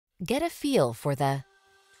Get a feel for the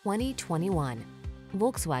 2021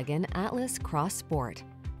 Volkswagen Atlas Cross Sport.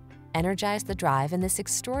 Energize the drive in this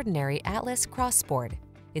extraordinary Atlas Cross Sport.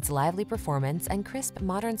 Its lively performance and crisp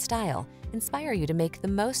modern style inspire you to make the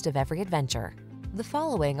most of every adventure. The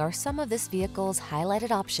following are some of this vehicle's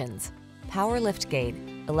highlighted options: power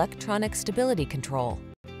liftgate, electronic stability control,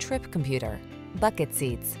 trip computer, bucket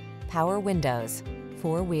seats, power windows,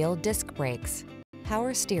 four-wheel disc brakes,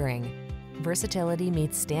 power steering. Versatility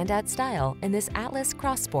meets standout style in this Atlas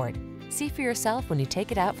Cross Sport. See for yourself when you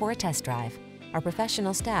take it out for a test drive. Our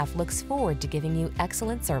professional staff looks forward to giving you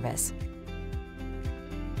excellent service.